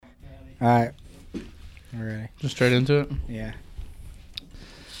All right. We're ready. Just straight into it. Yeah.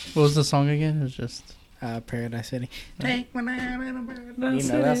 What was the song again? It was just Paradise City. Take my name in a Paradise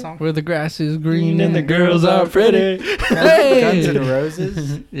You know that song? where the grass is green and the girls are pretty. Hey! Guns N'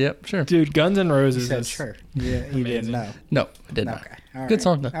 Roses? Yep, sure. Dude, Guns N' You Roses said is sure. Yeah, you didn't know. No, I did not. Okay. All right. Good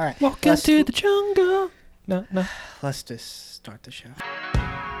song though. All right. Walk Let's- into the jungle. No. Let's just start the show.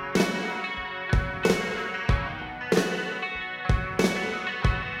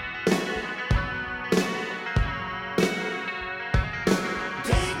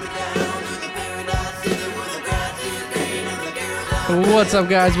 What's up,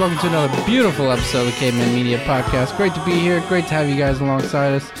 guys? Welcome to another beautiful episode of the Caveman Media Podcast. Great to be here. Great to have you guys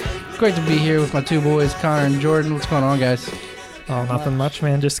alongside us. Great to be here with my two boys, Connor and Jordan. What's going on, guys? Oh, nothing much,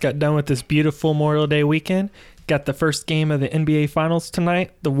 man. Just got done with this beautiful Memorial Day weekend. Got the first game of the NBA Finals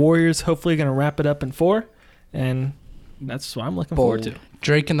tonight. The Warriors hopefully going to wrap it up in 4. And that's what I'm looking forward to.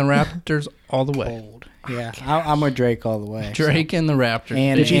 Drake and the Raptors all the way. Bold. Yeah, I'm with Drake all the way. Drake and the Raptors.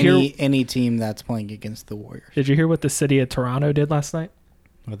 And Did you any team that's playing against the Warriors. Did you hear what the city of Toronto did last night?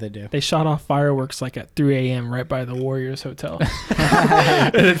 What they do? They shot off fireworks like at 3 a.m. right by the Warriors hotel.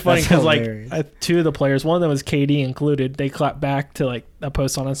 And it's funny That's because like hilarious. two of the players, one of them was KD included, they clapped back to like a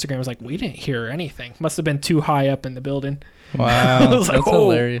post on Instagram. It was like, we didn't hear anything. Must have been too high up in the building. Wow, I was that's like, oh.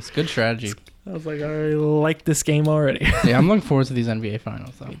 hilarious. Good strategy. I was like, I like this game already. Yeah, I'm looking forward to these NBA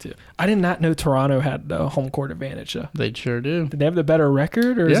Finals, though. Me too. I did not know Toronto had the home court advantage though. They sure do. Did they have the better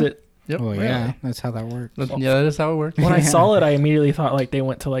record or is Yeah. it? Yep. Oh, yeah. That's how that works. Yeah, that is how it works. When I Yeah. saw it, I immediately thought like they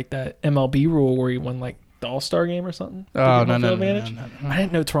went to like that MLB rule where you won like the All-Star game or something. to Oh, get no, home no, field no, no, advantage. no, I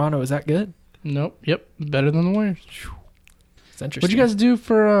didn't know Toronto was that good. Nope. Yep. Better than the Warriors. It's interesting. What'd you guys do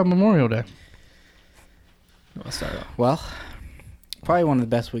for Memorial Day? You wanna start off? Well, probably one of the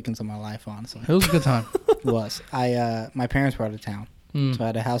best weekends of my life, honestly. It was a good time. Was. My parents were out of town, Mm. so I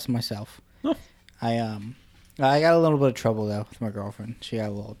had a house to myself. Oh. I got a little bit of trouble, though, with my girlfriend. She got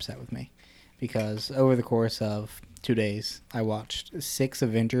a little upset with me because over the course of 2 days, I watched 6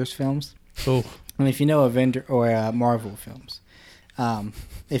 Avengers films. Oh, And if you know Avenger or Marvel films,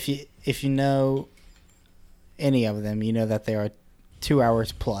 if you know any of them, you know that they are 2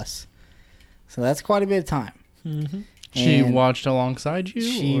 hours plus. So that's quite a bit of time. Mm-hmm. she And watched alongside you?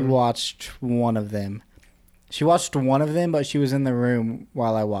 She or- watched one of them. She watched one of them, but she was in the room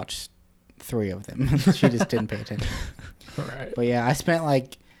while I watched 3 of them. She just didn't pay attention. All right. But yeah, I spent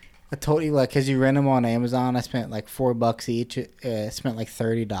like, I told you, like, because you rent them on Amazon, I spent like $4 each. Spent like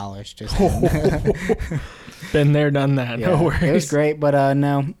 $30 just. Been there, done that. Yeah, No worries. it was great, but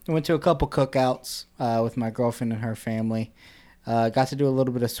no, I went to a couple cookouts with my girlfriend and her family. Got to do a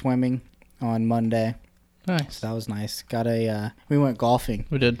little bit of swimming on Monday, Nice. so that was nice. We went golfing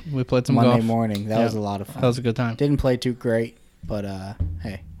We did. We played some Monday golf. morning. That Yeah. was a lot of fun. That was a good time. Didn't play too great, but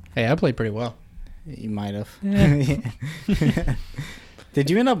hey, Hey, I played pretty well. you might have. Yeah. Did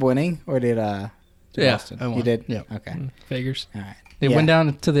you end up winning, or did Yeah, Austin? I won. You did. Yeah. Okay. Figures. All right. They Yeah. went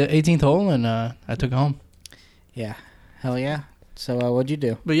down to the 18th hole, and I took it home. Yeah. Hell yeah. So what'd you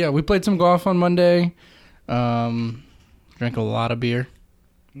do? But yeah, we played some golf on Monday. Drank a lot of beer.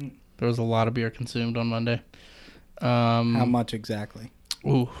 Mm. There was a lot of beer consumed on Monday. How much exactly?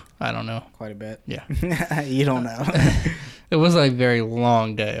 Ooh, I don't know. Quite a bit. Yeah. You don't know. It was a very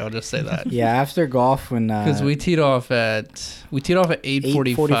long day. I'll just say that. Yeah. After golf, when Because we teed off at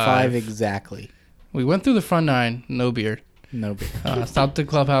 8:45. 8:45 exactly. We went through the front 9, no beer. No beer. Stopped the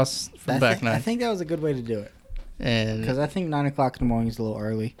clubhouse from back 9. I think that was a good way to do it, And because I think 9 o'clock in the morning is a little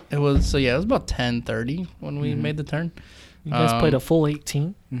early. it was about 10:30 when we Mhm. made the turn. You guys played a full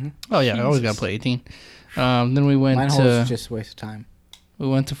 18. Mm-hmm. Oh yeah, I always Jesus. gotta play 18. Then we went Mine holes to just a waste of time.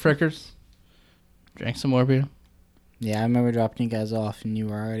 Frickers, drank some more beer. Yeah, I remember dropping you guys off, and you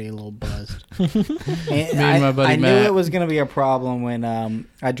were already a little buzzed. Me and my buddy I knew Matt. it was gonna be a problem when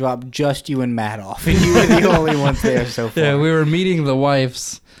I dropped just you and Matt off, and you were the only ones there so far. Yeah, we were meeting the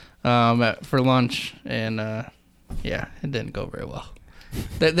wives for lunch, and yeah, it didn't go very well.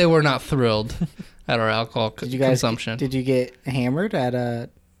 They were not thrilled at our alcohol Did you guys consumption. Did you get hammered at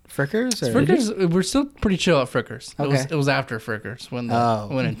Frickers? Or? Frickers, we're still pretty chill at Frickers. Okay. It was after Frickers when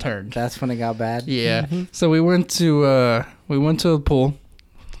it turned. That's when it got bad. Yeah. Mhm. So we went to the pool,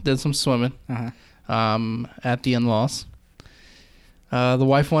 did some swimming Uh-huh. at the in-laws. The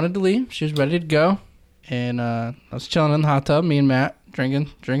wife wanted to leave. She was ready to go, and I was chilling in the hot tub. Me and Matt drinking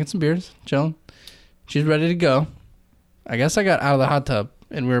some beers, chilling. She was ready to go. I guess I got out of the hot tub,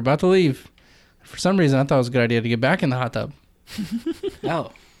 and we were about to leave. For some reason, I thought it was a good idea to get back in the hot tub.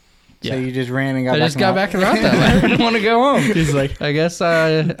 Oh. Yeah. So you just ran and got I back just in got the- back in the hot tub. I didn't want to go home. He's like, I guess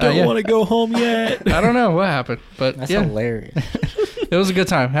don't yeah. want to go home yet. I don't know what happened, but That's yeah. hilarious. It was a good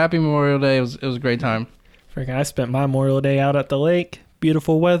time. Happy Memorial Day. It was a great time. Freaking, I spent my Memorial Day out at the lake.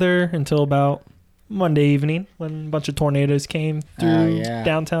 Beautiful weather until about Monday evening when a bunch of tornadoes came through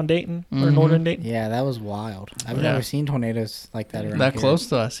downtown Dayton or northern Dayton. Yeah, that was wild. I've never seen tornadoes like that around that here. close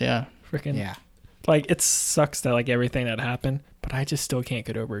to us. Yeah. Freaking. Yeah. Like, it sucks that, like, everything that happened, but I just still can't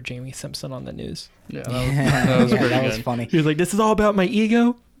get over Jamie Simpson on the news. Yeah, that was pretty that good. was funny. He was like, this is all about my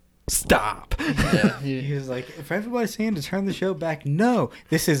ego? Stop. Yeah, He was like, if everybody's saying to turn the show back, no,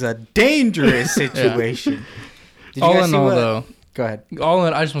 this is a dangerous situation. Did you all guys in see all, what- though,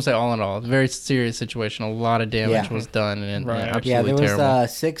 I just want to say all in all, very serious situation. A lot of damage was done, and Right. absolutely Yeah, there was terrible.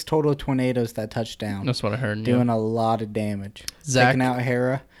 6 total tornadoes that touched down, That's what I heard. doing a lot of damage. Zach, Taking out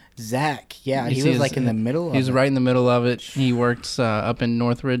Hera. Zach, yeah, You he see was his- like in the middle of he was it. right in the middle of it. He works up in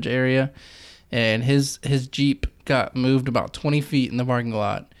Northridge area, and his Jeep got moved about 20 feet in the parking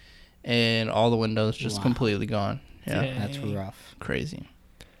lot, and all the windows just completely gone. Yeah, Yeah. That's rough. crazy.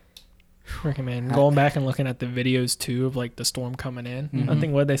 Freaking, man. Going back and looking at the videos, too, of, like, the storm coming in. I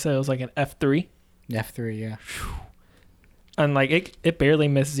think what they said it was, like, an F3. F3, yeah. And, like, it barely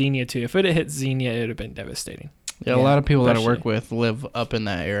missed Xenia, too. If it had hit Xenia, it would have been devastating. Yeah, a lot of people that I especially. work with live up in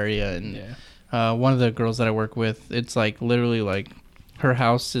that area, and Yeah. one of the girls that I work with, it's like literally like her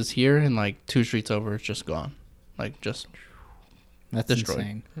house is here, and like 2 streets over, it's just gone, like just That's destroyed.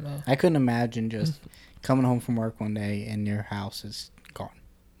 insane. No. I couldn't imagine just coming home from work one day and your house is gone.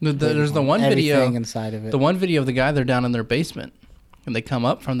 There's the one Everything video, inside of it. the one video of the guy, they're down in their basement, and they come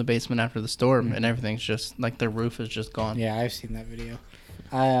up from the basement after the storm, and everything's just like their roof is just gone. Yeah, I've seen that video.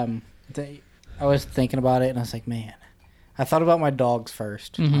 I was thinking about it and I was like, man, I thought about my dogs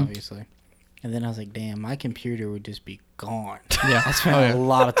 1st, obviously, and then I was like, damn, my computer would just be gone. Yeah, I spent a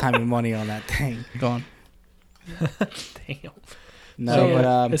lot of time and money on that thing. gone. Damn. No, So,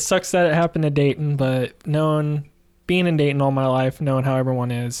 but it sucks that it happened to Dayton, but being in Dayton all my life, knowing how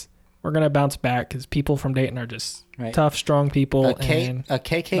everyone is, we're going to bounce back because people from Dayton are just right. tough, strong people. a and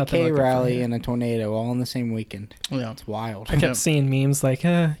nothing KKK like that rally for me. and a tornado all in the same weekend. Yeah, It's wild. I kept seeing memes like,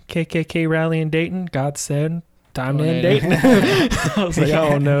 KKK rally in Dayton. God said, time to end Tornado. Dayton. I was like,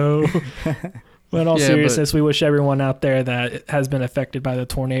 oh no. But in all Yeah, seriousness, we wish everyone out there that has been affected by the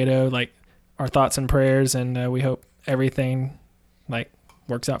tornado, like, our thoughts and prayers, and we hope everything, like,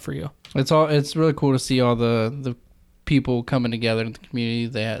 works out for you. it's really cool to see all the people coming together in the community.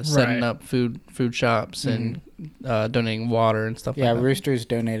 They had setting Right. up food shops and donating water and stuff Yeah, like that. Roosters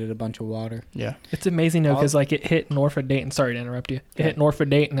donated a bunch of water. Yeah, It's amazing though, because like it hit Norfolk Dayton. Sorry to interrupt you. It hit Norfolk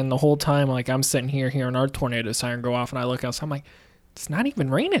Dayton, and the whole time, like I'm sitting here hearing our tornado siren go off, and I look outside. I'm like, it's not even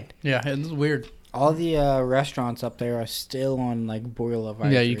raining. yeah, it's weird. All the restaurants up there are still on like boil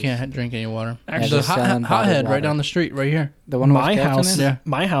advisories. Yeah, you can't drink any water. Actually, The just selling bottled hothead right water. down the street, right here. The one in West My Carrollton house, is? Yeah.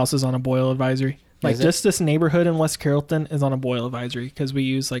 my house is on a boil advisory. Like Is it? just this neighborhood in West Carrollton is on a boil advisory because we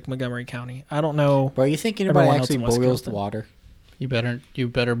use like Montgomery County. I don't know. Bro, you think anybody Everyone else actually in West boils the Carrollton. water? You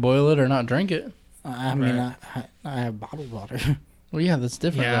better boil it or not drink it. I mean, Right. I have bottled water. Well, yeah, that's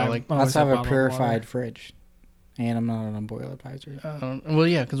different. Yeah, though. Like, I I always also have a bottled purified water. fridge, and I'm not on a boil advisory. well,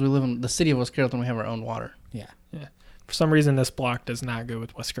 yeah, because we live in the city of West Carrollton. We have our own water. Yeah, For some reason, this block does not go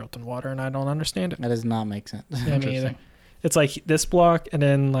with West Carrollton water, and I don't understand it. that does not make sense. Yeah, me either. It's like this block, and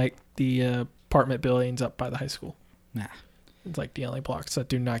then like the apartment buildings up by the high school. Nah. It's like the only blocks that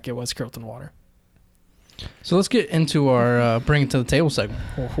do not get West Carrollton water. So let's get into our bring it to the table segment.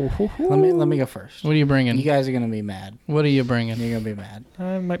 Let me go first. What are you bringing? You guys are gonna be mad. What are you bringing? You're gonna be mad.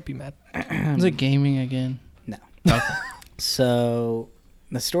 I might be mad. Is it gaming again? No. Okay. So,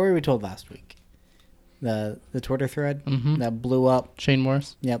 the story we told last week, the Twitter thread Mm-hmm. that blew up. Shane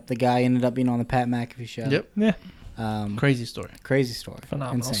Morris. Yep, the guy ended up being on the Pat McAfee show. Yep. Yeah, Crazy story. Crazy story.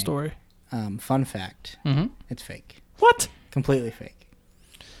 phenomenal Insane. story. Fun fact: Mm-hmm. it's fake. What? Completely fake.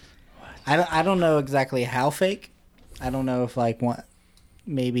 I don't know exactly how fake. I don't know if like what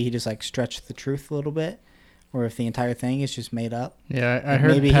maybe he just like stretched the truth a little bit, or if the entire thing is just made up. Yeah, I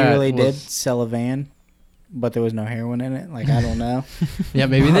heard maybe Pat he really did was- sell a van, but there was no heroin in it. Like I don't know. Yeah,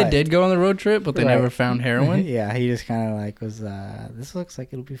 maybe they But- did go on the road trip, but they Right. never found heroin. Yeah, he just kind of like was. This looks like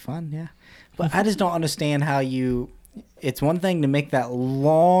it'll be fun. Yeah, but I just don't understand how you. It's one thing to make that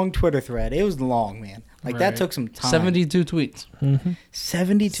long Twitter thread. It was long, man. Like that Right. took some time. 72 tweets. Mm-hmm.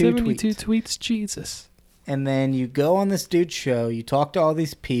 72 tweets. tweets. Jesus. And then you go on this dude's show, you talk to all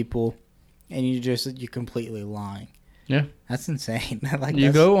these people, and you're completely lying. Yeah. That's insane. Like You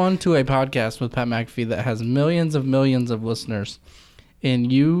that's- go on to a podcast with Pat McAfee that has millions of listeners, and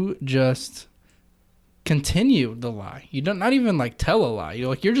you just continue the lie. You don't not even like tell a lie.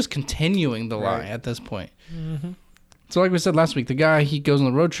 You're just continuing the lie Right. at this point. Mm-hmm. So like we said last week, the guy, he goes on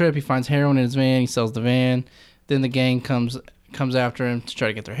the road trip, he finds heroin in his van, he sells the van, then the gang comes comes after him to try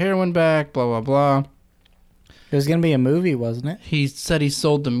to get their heroin back, blah, blah, blah. It was gonna be a movie, wasn't it? He said he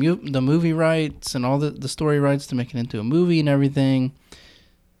sold the movie rights and all the story rights to make it into a movie and everything.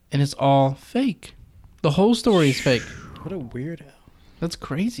 And it's all fake. The whole story is fake. What a weirdo. That's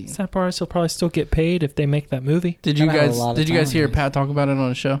crazy. Sad part is he'll probably still get paid if they make that movie. Did you Gonna have a guys lot of did you guys time, hear guys. Pat talk about it on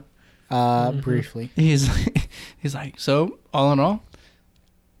the show? Briefly. He's like, so all in all,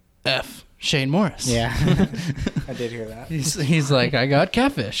 F Shane Morris. Yeah. I did hear that. He's like, I got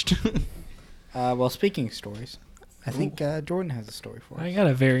catfished. Well, speaking of stories, I think Jordan has a story for us. I got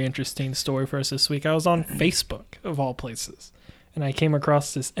a very interesting story for us this week. I was on Facebook, of all places, and I came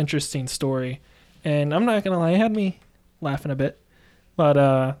across this interesting story. And I'm not going to lie, it had me laughing a bit. But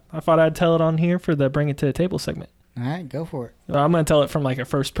I thought I'd tell it on here for the Bring It to the Table segment. All right, go for it. Well, I'm going to tell it from like a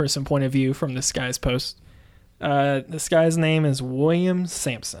first-person point of view from this guy's post. This guy's name is William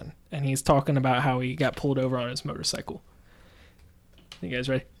Sampson, and he's talking about how he got pulled over on his motorcycle. You guys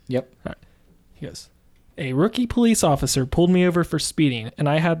ready? Yep. All right. He goes, a rookie police officer pulled me over for speeding, and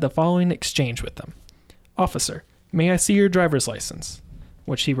I had the following exchange with them. Officer, may I see your driver's license?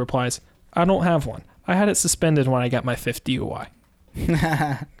 Which he replies, I don't have one. I had it suspended when I got my 5th DUI.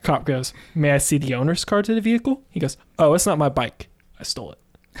 Cop goes, may I see the owner's card to the vehicle? He goes, oh, it's not my bike. I stole it.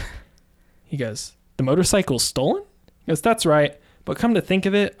 He goes, the motorcycle's stolen? He goes, that's right. But come to think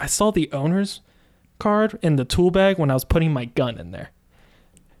of it, I saw the owner's card in the tool bag when I was putting my gun in there.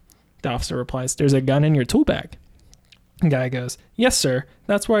 The officer replies, there's a gun in your tool bag. The guy goes, yes, sir.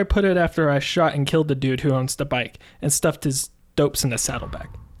 That's where I put it after I shot and killed the dude who owns the bike and stuffed his dopes in the saddlebag.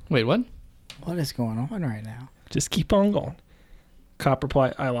 Wait, what? What is going on right now? Just keep on going. Cop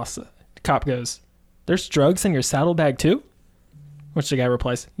replied, I lost it. The cop goes, there's drugs in your saddlebag too? Which the guy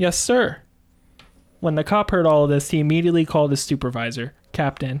replies, yes, sir. When the cop heard all of this, he immediately called his supervisor,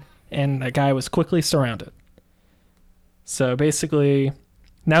 captain, and the guy was quickly surrounded. So basically,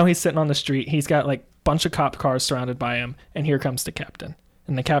 now he's sitting on the street. He's got like a bunch of cop cars surrounded by him, and here comes the captain.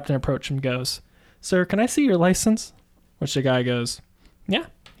 And the captain approached him and goes, sir, can I see your license? Which the guy goes, yeah,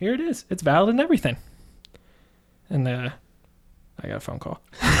 here it is. It's valid and everything. And I got a phone call.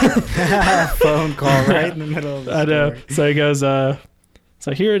 Phone call right in the middle of the I know. story. So he goes,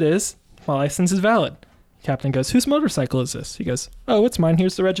 so here it is. My license is valid. Captain goes, whose motorcycle is this? He goes, oh, it's mine.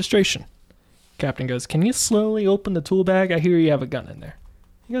 Here's the registration. Captain goes, can you slowly open the tool bag? I hear you have a gun in there.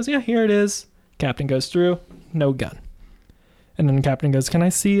 He goes, yeah, here it is. Captain goes through, no gun. And then the captain goes, can I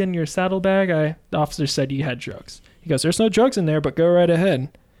see in your saddlebag? The officer said you had drugs. He goes, there's no drugs in there, but go right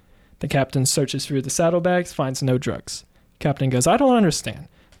ahead. The captain searches through the saddlebags, finds no drugs. Captain goes, I don't understand.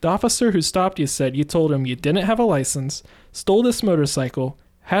 The officer who stopped you said you told him you didn't have a license, stole this motorcycle,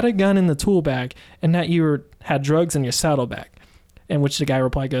 had a gun in the tool bag, and that you had drugs in your saddlebag. And which the guy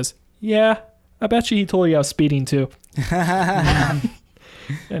replied goes, yeah, I bet you he told you I was speeding too.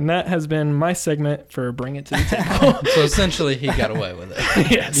 And that has been my segment for Bring It to the Table. So essentially, he got away with it.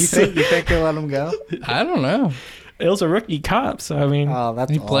 Yes. You think they'll let him go? I don't know. It was a rookie cop, so I mean, Oh,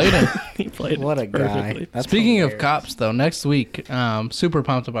 that's He played awful. it. he played What a it guy. perfectly. That's Speaking of hilarious. cops, though, next week, super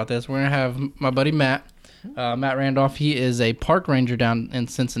pumped about this. We're gonna have my buddy Matt Randolph. He is a park ranger down in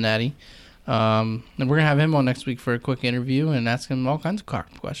Cincinnati, and we're gonna have him on next week for a quick interview and ask him all kinds of cop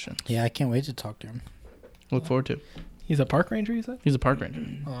questions. Yeah, I can't wait to talk to him. Look forward to it. He's a park ranger, you said? He's a park ranger.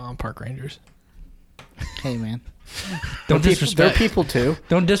 Park rangers. Hey, man. Don't They're disrespect. people too.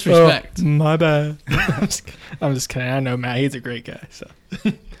 Don't disrespect. Oh, my bad. I'm just kidding. I know Matt. He's a great guy. So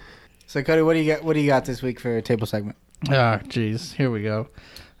So, Cody, what do you got? What do you got this week for a table segment? Ah, jeez. Here we go.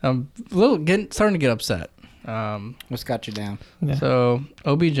 Starting to get upset. What's got you down? yeah. So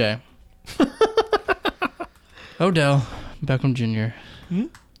OBJ, Odell Beckham Jr.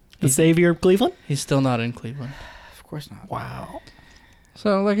 The savior of Cleveland. He's still not in Cleveland. Of course not. Wow.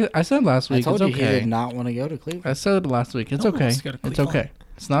 So like I said last I week, told it's you he okay. did not want to go to Cleveland. I said last week, it's No one okay. wants to go to It's Cleveland. okay.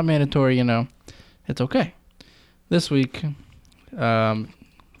 It's not mandatory, It's okay. This week,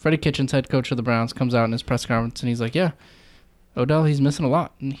 Freddie Kitchens, head coach of the Browns, comes out in his press conference and he's like, yeah, Odell, he's missing a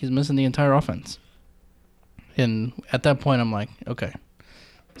lot. And he's missing the entire offense. And at that point, I'm like, okay,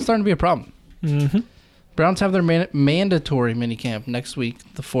 it's starting to be a problem. Mm-hmm. Browns have their mandatory minicamp next week,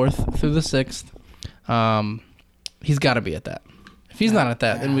 the 4th through the 6th. He's got to be at that. If he's not at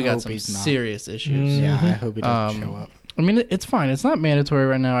that, then we I got hope some he's not. serious issues. Yeah, Mhm. I hope he doesn't show up. I mean, it's fine. It's not mandatory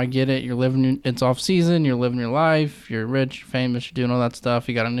right now. I get it. You're living. It's off season. You're living your life. You're rich, you're famous. You're doing all that stuff.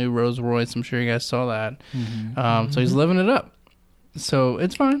 You got a new Rolls Royce. I'm sure you guys saw that. Mm-hmm. So he's living it up. So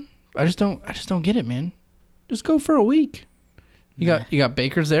it's fine. I just don't get it, man. Just go for a week. You got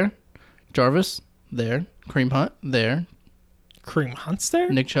Baker's there, Jarvis there, Kareem Hunt there, Kareem Hunt's there.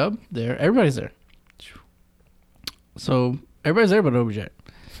 Nick Chubb there. Everybody's there. So Everybody's there but OBJ.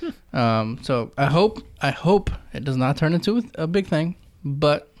 So I hope it does not turn into a big thing.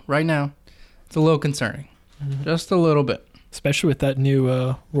 But right now, it's a little concerning. Just a little bit. Especially with that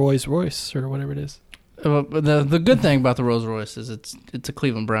new Rolls Royce or whatever it is. The good thing about the Rolls Royce is it's a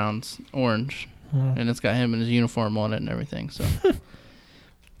Cleveland Browns orange, and it's got him in his uniform on it and everything. So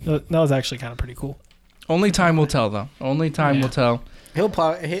that was actually kind of pretty cool. only time will tell, though. Only time will tell. He'll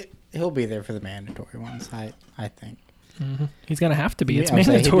be there for the mandatory ones. I think. Mm-hmm. He's gonna have to be. It's I'm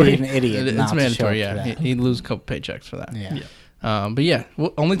saying mandatory. He'd be an idiot. It's mandatory. To show up Yeah, for he'd lose a couple paychecks for that. that. Yeah. But yeah,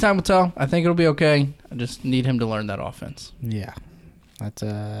 only time will tell. I think it'll be okay. I just need him to learn that offense. Yeah. That's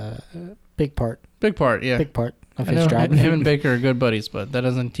a big part. Big part, yeah. Big part of I his know job. him and Baker are good buddies, but that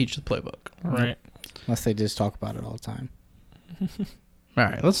doesn't teach the playbook. Right. Unless they just talk about it all the time. All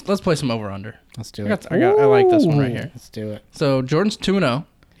right, let's play some over under. Let's do I it. like this one right here. Let's do it. So Jordan's 2-0.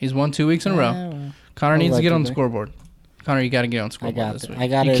 He's won 2 weeks in a row. Well, Connor needs to get on the allegedly. scoreboard. Connor, you got to get on the I scoreboard got this week. I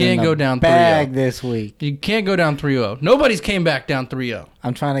got you it. can't in go the down 3-0. bag this week. You can't go down 3-0. Nobody's came back down 3-0.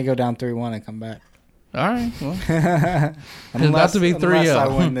 I'm trying to go down 3-1 and come back. All right, well, Unless, about to be unless 3-0. I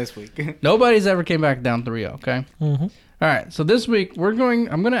win this week. nobody's ever came back down 3-0, okay? Mm-hmm. All right, so this week I'm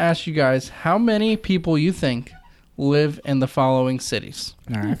going to ask you guys how many people you think live in the following cities,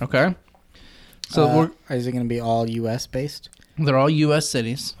 All right. okay? So is it going to be all U.S. based? they're all U.S.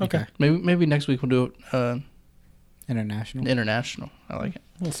 cities. Okay. Maybe next week we'll do it International. international. I like it.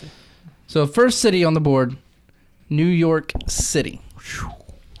 We'll see. So first city on the board, New York City.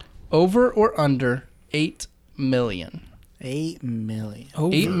 Over or under 8 million? 8 million.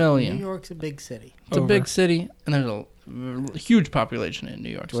 Over. 8 million. New York's a big city. It's a big city, and there's a huge population in New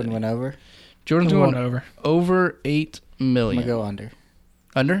York Jordan City. went over. Jordan's I'm going over. over 8 I'm million. going to go under.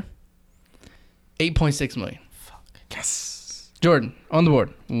 Under? 8.6 million. Yes. Jordan, on the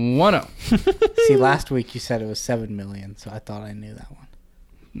board. 1-0. See, last week you said it was 7 million, so I thought I knew that one.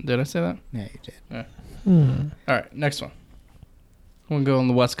 Did I say that? Yeah, you did. All right, next one. I'm going to go on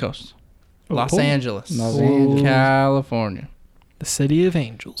the West Coast. Los Oh. Angeles. Los Angeles. California. The City of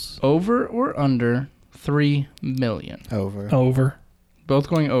Angels. Over or under 3 million? Over. Over. Both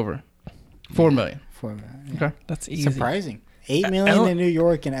going over. 4 million. 4 million. Yeah. Okay. That's easy. Surprising. 8 million in New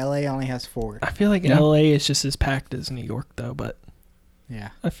York and LA only has 4. I feel like Yeah. LA is just as packed as New York, though, but Yeah.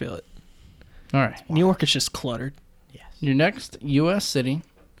 I feel it. All right. New York is just cluttered. Yes. Your next U.S. city,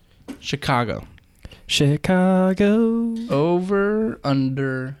 Chicago. Chicago. Over,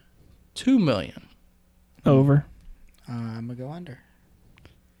 under 2 million. Over. I'm going to go under.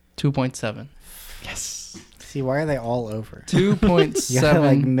 2.7. Yes. See, why are they all over? 2.7 You gotta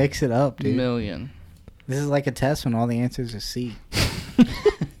like mix it up, dude. million. This is like a test when all the answers are C.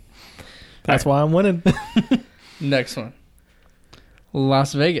 That's why I'm winning. Next one.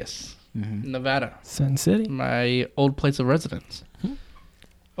 Las Vegas, Mm-hmm. Nevada. Sin City. My old place of residence.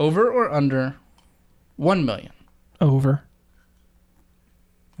 Over or under 1 million? Over.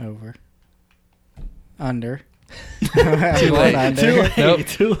 Over. Under. Too late. Under. Too late. Nope.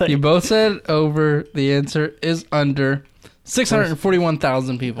 Too late. You both said over. The answer is under.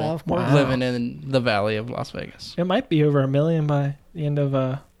 641,000 people Of course. living in the valley of Las Vegas. It might be over 1 million by the end of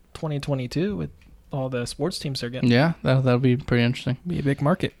 2022 with all the sports teams they're getting. Yeah, that'll be pretty interesting. Be a big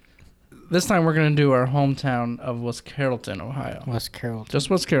market. This time we're going to do our hometown of West Carrollton, Ohio. West Carrollton. Just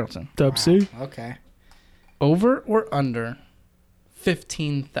West Carrollton. Dub C. Wow. Okay. Over or under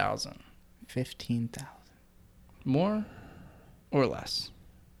 15,000? 15,000. More or less?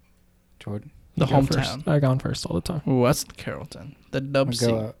 Jordan. The You go hometown. first. I gone first all the time. West Carrollton. The I'm Dub gonna C.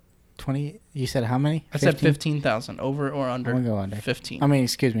 go 20. You said how many? I said 15,000. Over or I'm under going to go under. 15. I mean,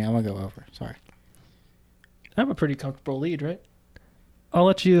 excuse me. I'm going to go over. Sorry. I have a pretty comfortable lead, right? I'll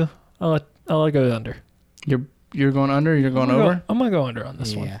let go under. You're going under or you're going over? I'm gonna go under on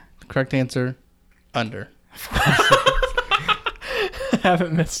this one. Yeah. Correct answer, under. I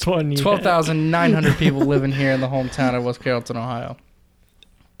haven't missed one yet. 12,900 people living here in the hometown of West Carrollton, Ohio.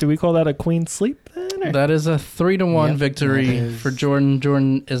 Do we call that a queen sleep then? Or? That is a 3-1 Yep, victory that is. for Jordan.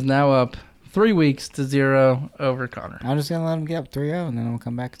 Jordan is now up 3 weeks to 0 over Connor. I'm just going to let him get up 3-0 and then I'll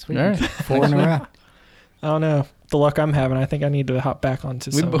come back and sweep All right. him. 4 in a row. I don't know. The luck I'm having, I think I need to hop back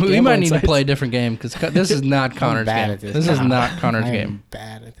onto some We gambling might need to sites. play a different game because this is not Connor's bad game. at this. This is Nah. not Connor's I am game.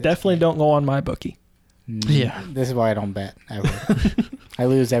 bad at this. Definitely game. don't go on my bookie. Yeah. This is why I don't bet ever. I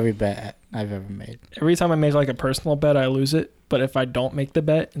lose every bet I've ever made. Every time I make like a personal bet, I lose it. But if I don't make the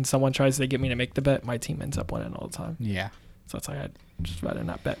bet and someone tries to get me to make the bet, my team ends up winning all the time. Yeah. So it's like I'd just rather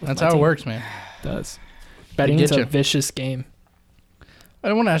not bet. With That's my how team. it works, man. It does. Betting is get a you. vicious game.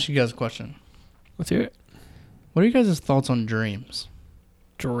 I want to ask you guys a question. Let's hear it. What are you guys' thoughts on dreams?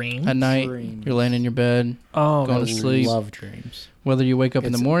 Dreams? at night. Dreams. You're laying in your bed, Oh, going I to sleep. love dreams. Whether you wake up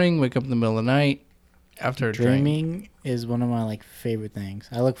in the It's- morning, wake up in the middle of the night, after a dream. Dreaming is one of my like favorite things.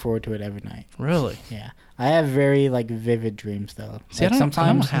 I look forward to it every night. Really? Yeah, I have very like vivid dreams though. See, Like, I don't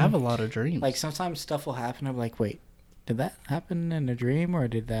sometimes have a lot of dreams. like sometimes stuff will happen. I'm like, wait, did that happen in a dream or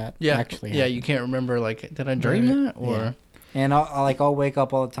did that yeah, actually? yeah. happen? You can't remember. Like, did I dream that? Or Yeah. And I'll wake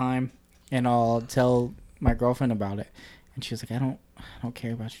up all the time, and I'll tell my girlfriend about it, and she's like, I don't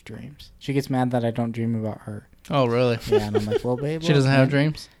care about your dreams. She gets mad that I don't dream about her. oh, really? Yeah, and I'm like, well, babe, She doesn't have man-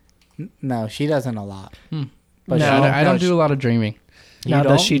 dreams. No, she doesn't a lot. Hmm. But No, Yeah, she- I don't she- do a lot of dreaming. You Now,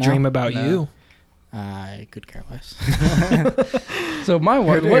 does don't? she No? dream about No. you? I could care less. So my Her,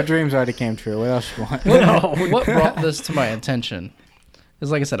 wife, her dreams already came true. What else you want? what brought this to my attention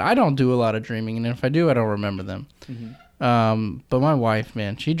is, like I said, I don't do a lot of dreaming, and if I do, I don't remember them. Mhm. But my wife,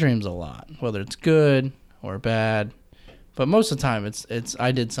 man, she dreams a lot, whether it's good or bad. But most of the time, it's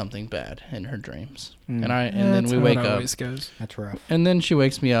I did something bad in her dreams, Mm. and then we wake up, Goes. That's rough. and then she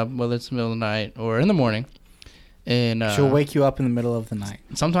wakes me up, whether it's the middle of the night or in the morning, and She'll wake you up in the middle of the night.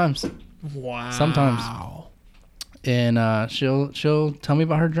 sometimes, Wow. Sometimes. and she'll tell me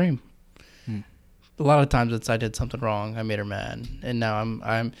about her dream. Hmm. A lot of times it's I did something wrong, I made her mad, and now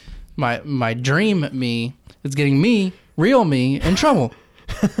I'm my dream me is getting me, real me, in trouble.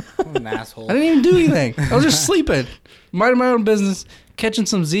 I'm an asshole. I didn't even do anything. I was just sleeping, minding my own business, catching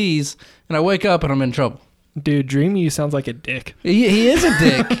some Z's, and I wake up and I'm in trouble. Dude, Dream You sounds like a dick. He is a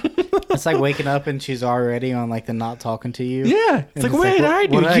dick. It's like waking up and she's already on like the not talking to you. Yeah. It's like, And wait, I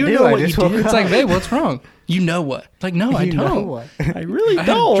do. what did You do? know I what you just woke did. It's like, babe, what's wrong? You know what? Like, no, I You know don't. what? I really I had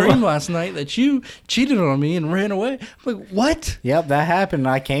a don't. dream last night that you cheated on me and ran away. I'm like, what? Yep, that happened.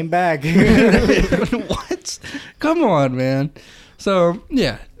 I came back. What? Come on, man. So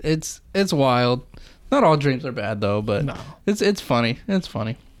yeah, it's wild. Not all dreams are bad though, but No. it's funny. It's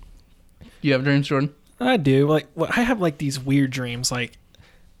funny. You have dreams, Jordan? I do. Like, I have like these weird dreams. Like,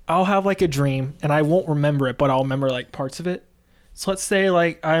 I'll have like a dream and I won't remember it, but I'll remember like parts of it. So let's say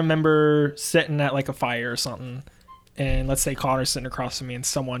like I remember sitting at like a fire or something, and let's say Connor's sitting across from me, and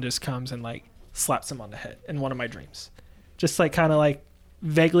someone just comes and like slaps him on the head in one of my dreams. Just like kind of like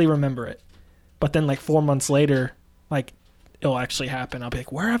vaguely remember it, but then like 4 months later, like it'll actually happen. I'll be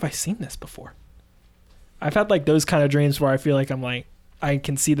like, where have I seen this before? I've had like those kind of dreams where I feel like I'm like I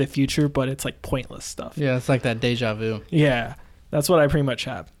can see the future, but it's like pointless stuff. Yeah, it's like that deja vu. Yeah, that's what I pretty much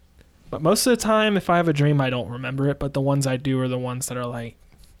have. But most of the time, if I have a dream, I don't remember it. But the ones I do are the ones that are like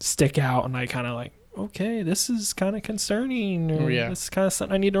stick out, and I kind of like, okay, this is kind of concerning, or Yeah. this is kind of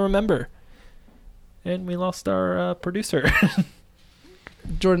something I need to remember. And we lost our producer.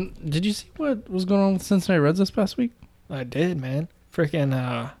 Jordan, did you see what was going on with Cincinnati Reds this past week? I did, man.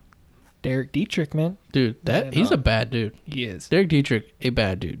 Freaking Derek Dietrich, man. Dude, Man he's up. a bad dude. He is. Derek Dietrich, a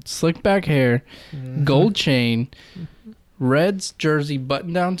bad dude. Slick back hair, Mhm. gold chain, Reds jersey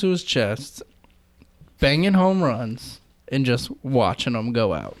buttoned down to his chest, banging home runs, and just watching them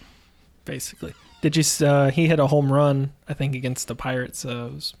go out. Basically. Did you? He hit a home run, I think, against the Pirates. It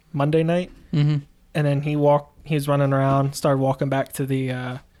was Monday night. Mm-hmm. And then he was running around, started walking back to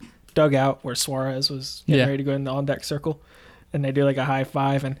the dugout where Suarez was getting Yeah. ready to go in the on-deck circle. And they do like a high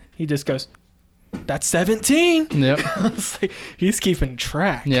five, and he just goes, "That's 17." Yep. It's like, he's keeping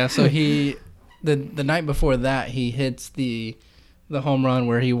track. Yeah, so he the night before that he hits the home run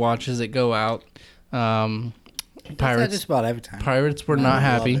where he watches it go out. That's just about every time. Pirates were I not love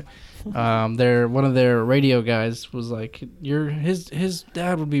happy. it. One of their radio guys was like, his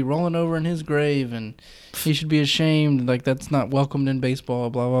dad would be rolling over in his grave and he should be ashamed. Like, that's not welcomed in baseball,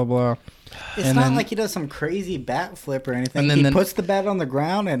 blah blah blah. It's And not then- like he does some crazy bat flip or anything. And then He the- puts the bat on the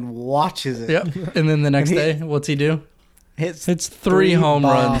ground and watches it. Yep. And then the next And he- day, what's he do? Hits It's three home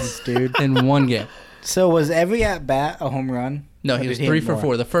bombs, runs dude. in one game. So was every at bat a home run? No, Or he did was hit 3 for more?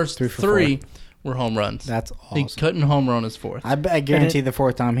 4. The first 3 for three were home runs. That's He awesome. couldn't home run his fourth. I guarantee the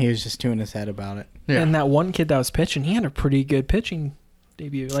fourth time he was just chewing his head about it. Yeah. And that one kid that was pitching, he had a pretty good pitching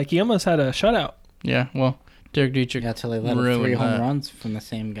debut. Like, he almost had a shutout. Yeah, well, Derek Dietrich. Yeah, till they let him ruined 3 home that. runs from the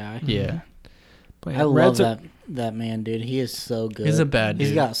same guy. Yeah. But I love Reds are- that man, dude. He is so good. He's a bad dude.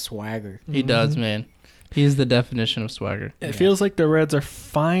 He's got swagger. He does, man. He's the definition of swagger. It Yeah. feels like the Reds are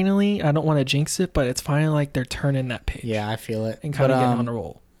finally, I don't want to jinx it, but it's finally like they're turning that page. Yeah, I feel it. And kind But, of getting on a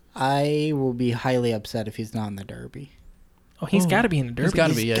roll. I will be highly upset if he's not in the Derby. Oh, he's Oh, got to be in the Derby. He's got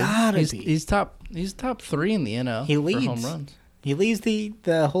to He's be. Yeah. gotta he's, be. He's top 3 in the NL. He for leads. home runs. He leads the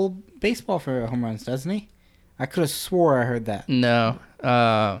whole baseball for home runs, doesn't he? I could have swore I heard that. No.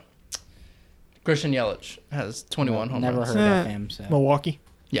 Christian Yelich has 21 home Never runs. heard of him. So. Milwaukee.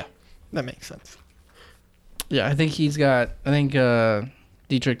 Yeah. That makes sense. Yeah, I think he's got. I think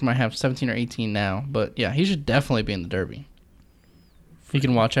Dietrich might have 17 or 18 now, but yeah, he should definitely be in the Derby. He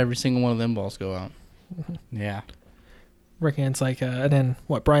can watch every single one of them balls go out. Yeah. Reckon it's like, and then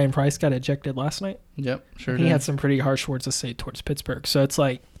Brian Price got ejected last night. Yep, sure He did. had some pretty harsh words to say towards Pittsburgh. So it's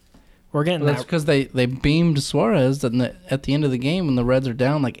like, we're getting Well, that's that. because they beamed Suarez at the end of the game when the Reds are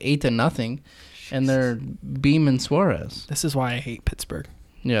down like 8-0, and they're beaming Suarez. This is why I hate Pittsburgh.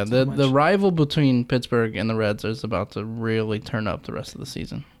 Yeah, so the much. rival between Pittsburgh and the Reds is about to really turn up the rest of the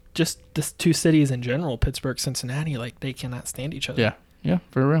season. Just this two cities in general, Pittsburgh, Cincinnati, like they cannot stand each other. Yeah,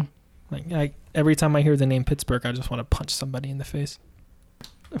 for real. Like every time I hear the name Pittsburgh, I just want to punch somebody in the face.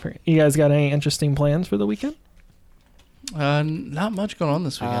 You guys got any interesting plans for the weekend? Not much going on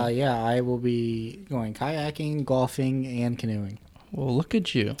this weekend. Yeah, I will be going kayaking, golfing, and canoeing. Well, look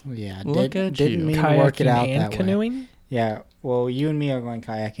at you. Yeah, Look at didn't you. mean to work it Kayaking out and that way. canoeing? Yeah, well, you and me are going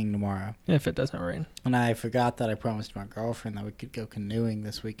kayaking tomorrow. If it doesn't rain. And I forgot that I promised my girlfriend that we could go canoeing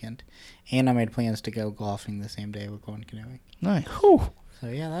this weekend. And I made plans to go golfing the same day we're going canoeing. Nice. Whew. So,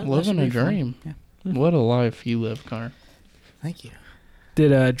 yeah, that Living should a be fun. dream. Yeah, What a life you live, Connor. thank you.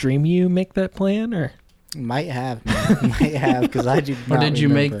 Did Dream You make that plan or? Might have, man. Might have, because I do Or not did you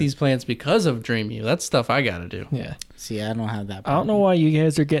make remember. these plans because of Dream You? That's stuff I got to do. Yeah. See, I don't have that I problem. don't know why you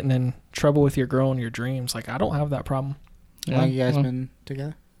guys are getting in trouble with your girl and your dreams. Like, I don't have that problem. How long you guys well, been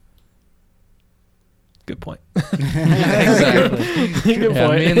together? Good point. Exactly. Good Yeah,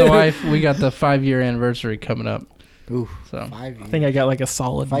 point. me and the wife, we got the 5-year anniversary coming up. Ooh, So 5 years. I think I got like a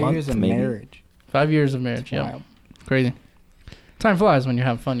solid 5 month, years of maybe. marriage. 5 years of marriage. Yeah, Wow. crazy. Time flies when you're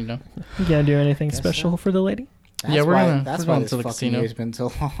having fun, you know. You gonna do anything Guess special so. for the lady? That's Yeah, we're why, gonna- That's we're why going this to the fucking casino. year's been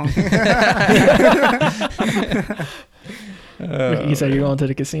so long. You said you're going to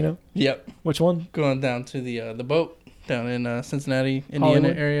the casino. Yep. Which one? Going down to the boat down in Cincinnati, Indiana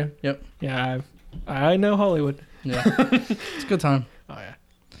Hollywood? area. Yep. Yeah, I know Hollywood. Yeah. It's a good time. Oh yeah.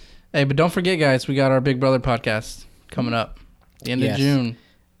 Hey, but don't forget, guys, we got our Big Brother podcast coming up. The end Yes. of June.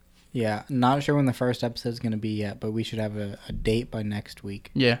 Yeah, not sure when the first episode's going to be yet, but we should have a date by next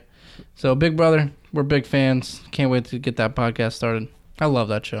week. Yeah. So, Big Brother, we're big fans. Can't wait to get that podcast started. I love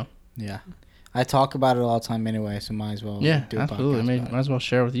that show. Yeah. I talk about it all the time anyway, so might as well Yeah, do a absolutely. podcast Might as well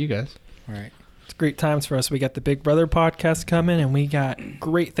share it with you guys. about it. Right. It's great times for us. We got the Big Brother podcast coming, and we got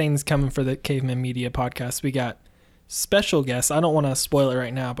great things coming for the Caveman Media podcast. We got special guests. I don't want to spoil it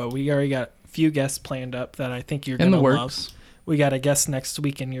right now, but we already got a few guests planned up that I think you're In going to the love. works. We got a guest next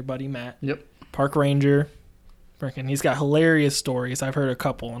week in your buddy Matt. Yep. Park Ranger. Freaking, he's got hilarious stories. I've heard a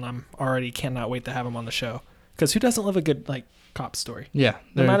couple, and I'm already cannot wait to have him on the show. Because who doesn't love a good cop story? Yeah.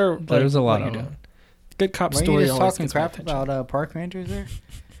 No matter there's a lot what of you're them. doing. Good cop Were story you just always talking gets my crap attention. about park rangers there?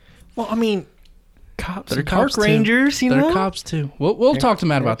 Well, I mean, cops, They're and park cops, too. rangers, you They're know. cops, too. We'll talk to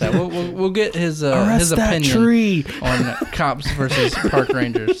Matt about that. We'll get his Arrest that opinion tree. on cops versus park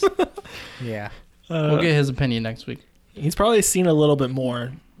rangers. Yeah. We'll get his opinion next week. He's probably seen a little bit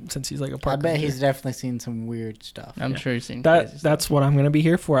more since he's like a I park bet ranger. he's definitely seen some weird stuff. I'm Yeah. sure you've seen crazy stuff. That's what I'm gonna be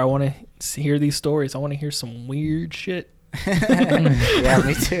here for. I want to hear these stories. I want to hear some weird shit. Yeah,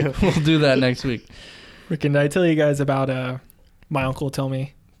 me too. We'll do that next week. Rick, and I tell you guys about my uncle tell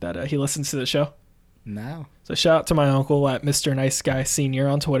me that he listens to the show. No. So shout out to my uncle at Mr. Nice Guy Senior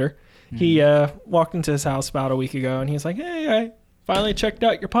on Twitter. He walked into his house about a week ago, and he's like, "Hey, I finally checked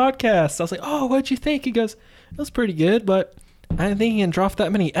out your podcast." I was like, "Oh, what'd you think?" He goes, "It was pretty good, but I didn't think you can drop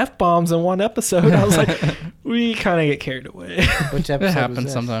that many F-bombs in one episode." I was like, we kind of get carried away. Which It episode was happens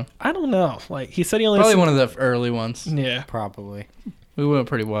this? sometime. I don't know. Like, he said he only Probably listened- one of the early ones. Yeah. Probably. We went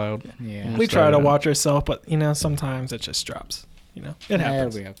pretty wild. Yeah. We try to started. watch ourselves, but, sometimes it just drops. It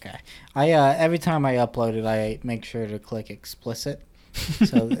happens. It'll be okay. I every time I upload it, I make sure to click explicit,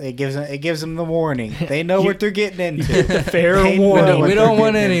 so it gives them the warning. They know what they're getting into. Fair They know warning. what We they're don't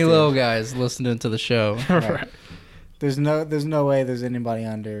want getting any into. little guys listening to the show. Right. There's no way there's anybody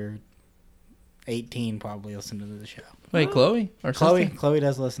under 18 probably listening to the show. Wait, Chloe? Or Chloe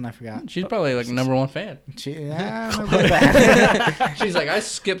does listen. I forgot. She's probably like number one fan. Not about that. She's like, I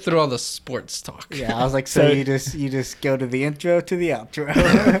skipped through all the sports talk. Yeah, I was like, so So- you just go to the intro to the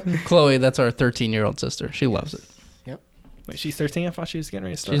outro. Chloe, that's our 13-year-old sister. She loves it. Wait, she's 13? I thought she was getting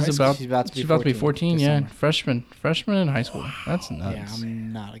ready to start. She's high school. about, She's about to be 14. this Yeah, summer. freshman in high school. That's nuts. Yeah,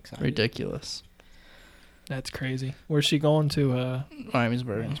 I'm not excited. Ridiculous. That's crazy. Where's she going to?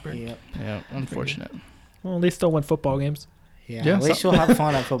 Miamisburg. Yep. Yeah, unfortunate. Well, at least they'll win football games. Yeah, Yeah, at least you'll have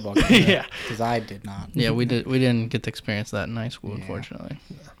fun at football games. Yeah. Because I did not. Yeah, we didn't get to experience that in high school, Yeah. unfortunately.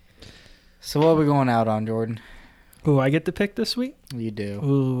 So what are we going out on, Jordan? Who I get to pick this week? You do.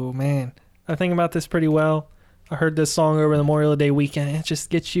 Ooh, man. I think about this pretty well. I heard this song over the Memorial Day weekend. It just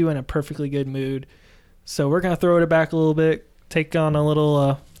gets you in a perfectly good mood. So we're going to throw it back a little bit. take on a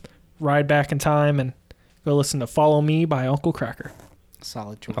little ride back in time and go listen to Follow Me by Uncle Cracker.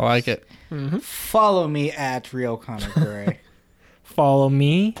 Solid choice. I like it. Follow me at Real Connor Gray. Follow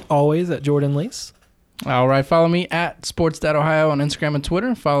me always at Jordan Lease. All right, follow me at Sports.Ohio on Instagram and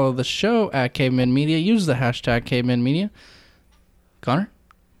Twitter. Follow the show at Caveman Media. Use the hashtag Caveman Media. Connor,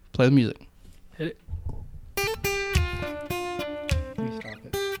 play the music. Hit it. Let me stop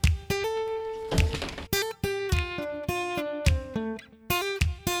it.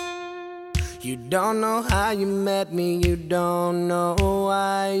 You don't know how you met me, you don't know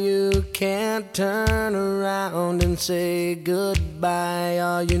why you can't turn around and say goodbye.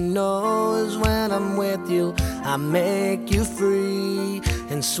 All you know is when I'm with you, I make you free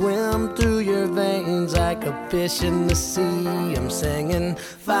and swim through your veins like a fish in the sea. I'm singing,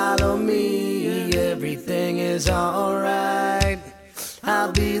 follow me, everything is alright.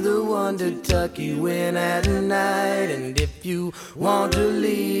 I'll be the one to tuck you in at night. And if you want to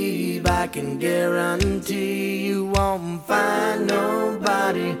leave, I can guarantee you won't find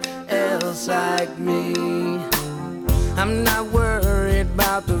nobody else like me. I'm not worried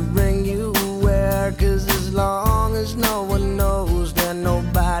about the ring you wear, 'cause as long as no one knows, then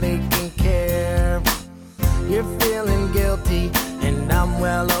nobody can care. You're feeling guilty, and I'm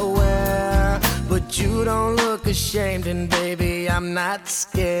well aware, but you don't look ashamed, and baby, I'm not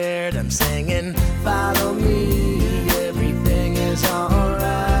scared. I'm singing, follow me, everything is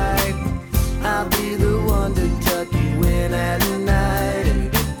alright. I'll be the one to tuck you in at night.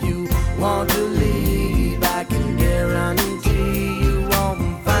 And if you want to leave, I can guarantee you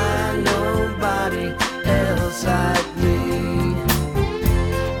won't find nobody else like me.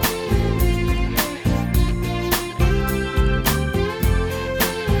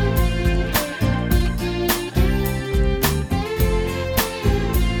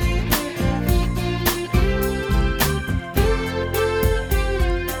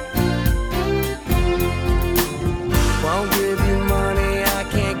 Won't give you money, I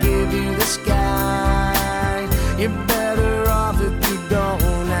can't give you the sky. You're better off if you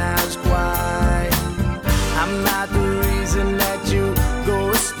don't ask why. I'm not the reason that you go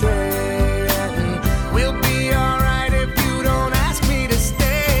astray, and we'll be alright if you don't ask me to stay.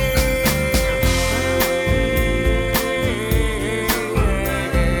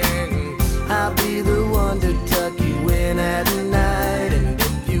 I'll be the one to tuck you in at night, and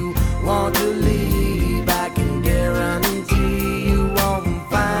if you want to leave, I can guarantee you won't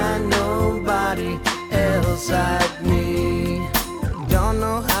find nobody else like me. Don't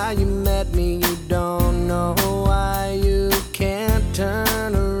know how you met me, you don't know why you can't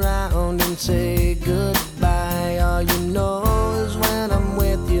turn around and say goodbye. All you know is when I'm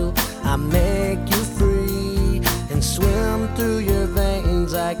with you, I make you free and swim through your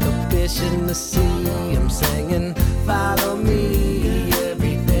veins like a fish in the sea.